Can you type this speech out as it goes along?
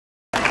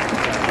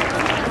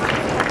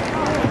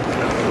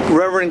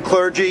Reverend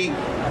clergy,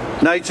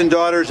 knights and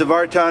daughters of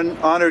Artan,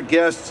 honored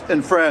guests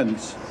and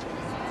friends.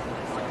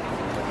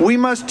 We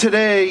must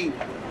today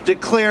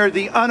declare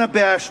the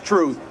unabashed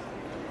truth,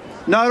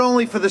 not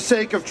only for the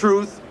sake of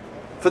truth,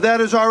 for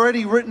that is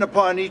already written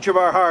upon each of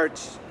our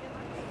hearts,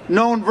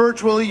 known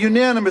virtually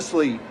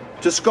unanimously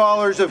to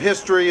scholars of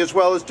history as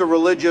well as to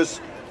religious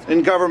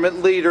and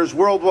government leaders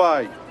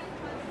worldwide,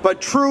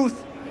 but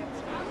truth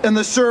in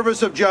the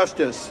service of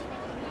justice.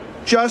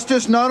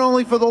 Justice not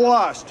only for the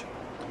lost,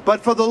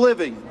 but for the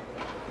living,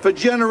 for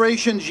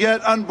generations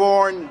yet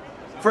unborn,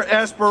 for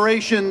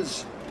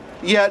aspirations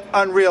yet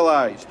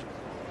unrealized.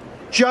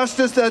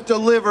 Justice that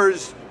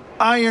delivers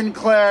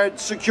ironclad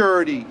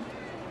security,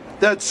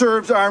 that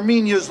serves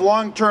Armenia's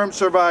long-term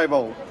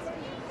survival,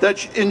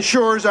 that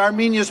ensures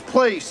Armenia's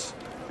place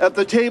at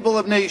the table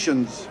of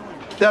nations,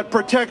 that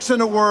protects,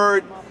 in a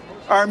word,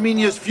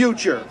 Armenia's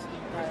future.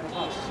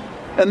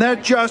 And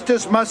that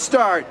justice must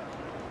start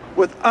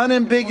with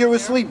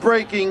unambiguously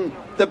breaking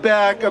the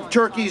back of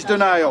Turkey's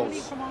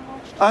denials,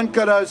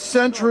 Ankara's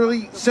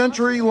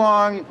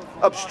century-long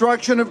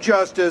obstruction of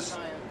justice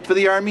for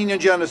the Armenian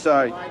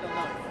Genocide,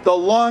 the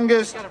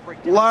longest,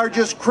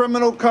 largest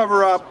criminal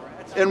cover-up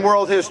in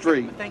world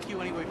history.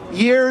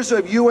 Years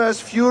of U.S.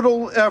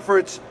 futile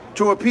efforts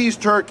to appease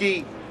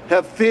Turkey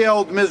have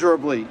failed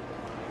miserably.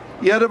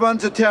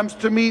 Yerevan's attempts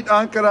to meet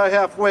Ankara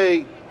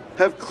halfway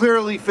have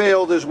clearly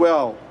failed as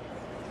well.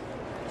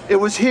 It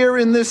was here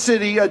in this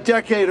city a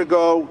decade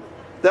ago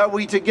that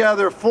we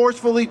together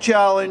forcefully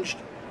challenged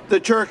the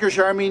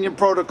Turkish-Armenian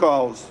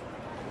protocols.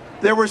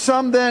 There were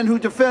some then who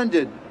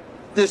defended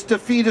this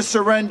defeatist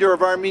surrender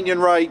of Armenian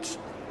rights.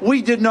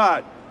 We did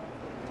not.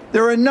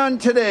 There are none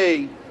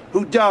today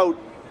who doubt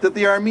that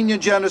the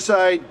Armenian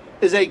genocide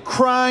is a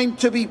crime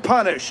to be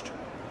punished,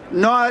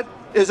 not,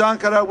 as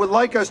Ankara would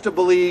like us to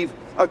believe,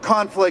 a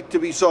conflict to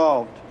be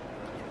solved.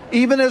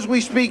 Even as we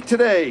speak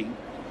today,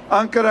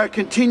 Ankara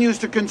continues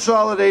to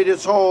consolidate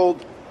its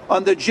hold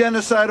on the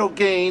genocidal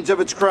gains of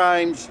its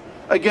crimes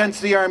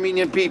against the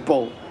Armenian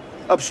people,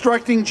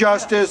 obstructing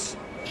justice,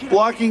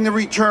 blocking the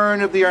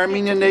return of the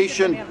Armenian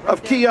nation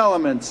of key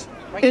elements,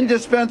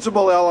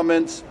 indispensable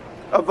elements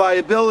of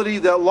viability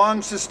that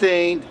long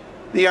sustained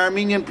the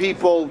Armenian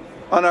people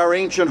on our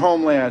ancient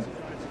homeland.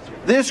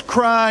 This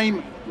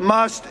crime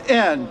must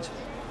end.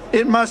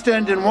 It must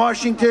end in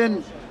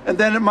Washington, and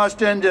then it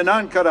must end in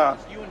Ankara.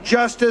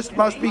 Justice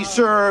must be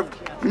served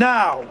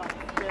now.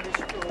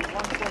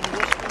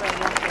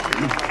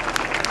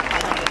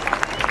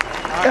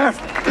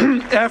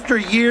 After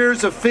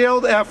years of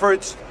failed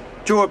efforts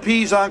to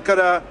appease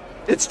Ankara,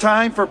 it's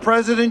time for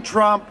President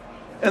Trump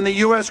and the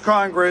U.S.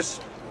 Congress,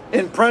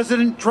 in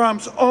President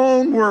Trump's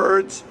own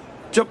words,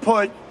 to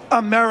put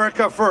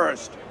America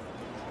first.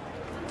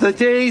 The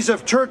days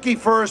of Turkey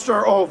first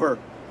are over.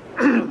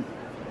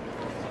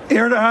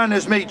 Erdogan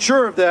has made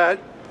sure of that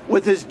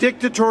with his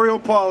dictatorial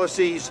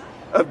policies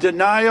of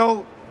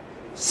denial,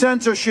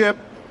 censorship,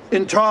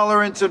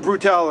 intolerance, and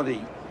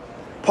brutality.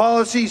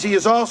 Policies he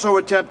is also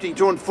attempting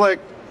to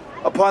inflict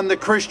upon the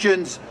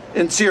Christians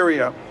in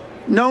Syria.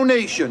 No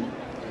nation,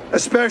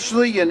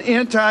 especially an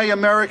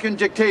anti-American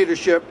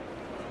dictatorship,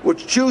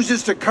 which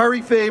chooses to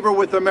curry favor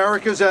with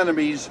America's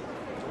enemies,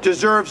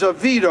 deserves a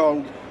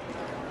veto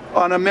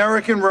on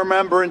American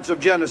remembrance of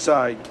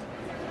genocide.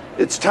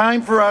 It's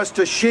time for us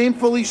to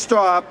shamefully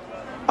stop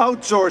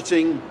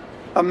outsourcing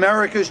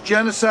America's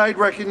genocide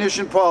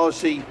recognition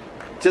policy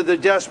to the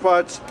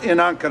despots in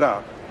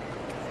Ankara.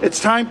 It's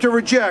time to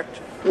reject,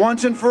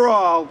 once and for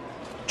all,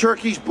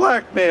 Turkey's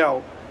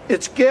blackmail,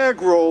 its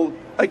gag rule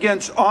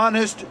against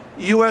honest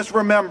U.S.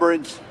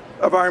 remembrance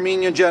of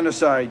Armenian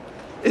genocide.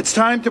 It's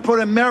time to put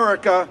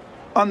America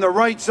on the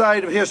right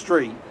side of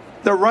history,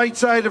 the right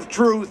side of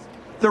truth,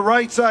 the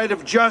right side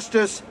of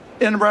justice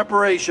and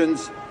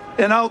reparations,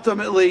 and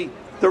ultimately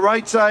the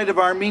right side of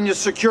Armenia's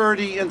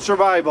security and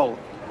survival.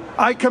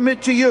 I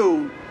commit to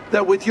you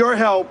that with your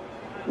help,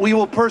 we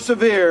will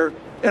persevere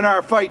in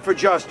our fight for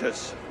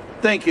justice.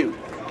 Thank you.